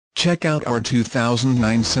Check out our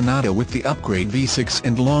 2009 Sonata with the upgrade V6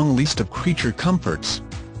 and long list of creature comforts.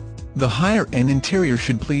 The higher-end interior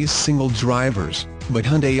should please single drivers, but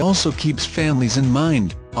Hyundai also keeps families in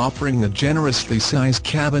mind, offering a generously sized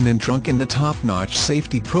cabin and trunk and a top-notch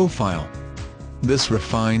safety profile. This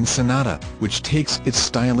refined Sonata, which takes its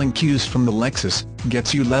styling cues from the Lexus,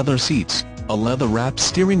 gets you leather seats, a leather-wrapped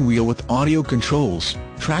steering wheel with audio controls,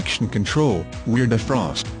 traction control, rear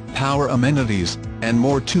defrost, power amenities, and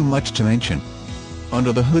more. Too much to mention.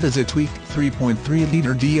 Under the hood is a tweaked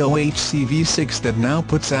 3.3-liter DOHC V6 that now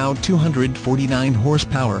puts out 249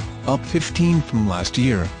 horsepower, up 15 from last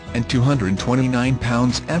year, and 229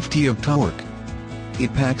 pounds-ft of torque.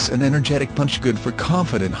 It packs an energetic punch good for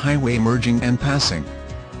confident highway merging and passing.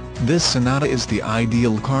 This Sonata is the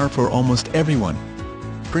ideal car for almost everyone.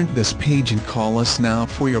 Print this page and call us now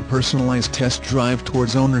for your personalized test drive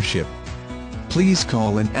towards ownership. Please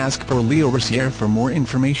call and ask for Leo Rosiere for more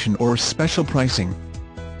information or special pricing.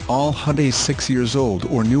 All Hyundais 6 years old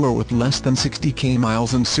or newer with less than 60k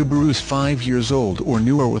miles and Subarus 5 years old or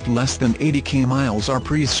newer with less than 80k miles are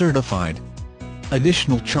pre-certified.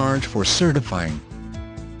 Additional charge for certifying.